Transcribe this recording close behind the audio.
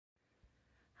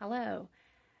Hello,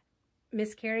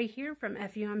 Miss Carie here from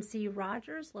FUMC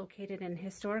Rogers, located in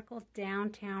historical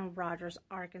downtown Rogers,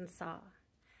 Arkansas.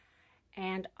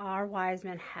 And our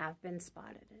Wisemen have been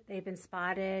spotted. They've been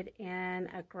spotted in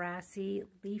a grassy,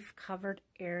 leaf-covered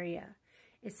area.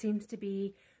 It seems to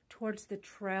be towards the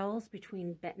trails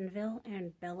between Bentonville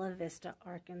and Bella Vista,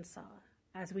 Arkansas.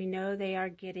 As we know, they are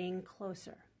getting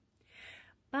closer.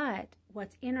 But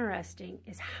what's interesting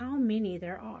is how many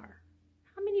there are.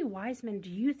 How many Wisemen do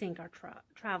you think are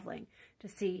traveling to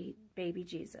see baby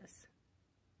Jesus?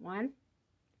 1,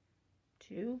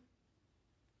 2,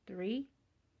 3,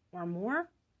 or more?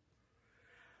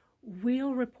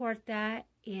 We'll report that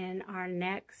in our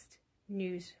next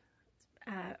news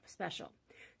special.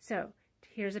 So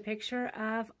here's a picture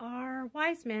of our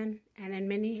Wisemen, and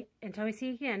until we see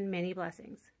you again, many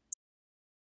blessings.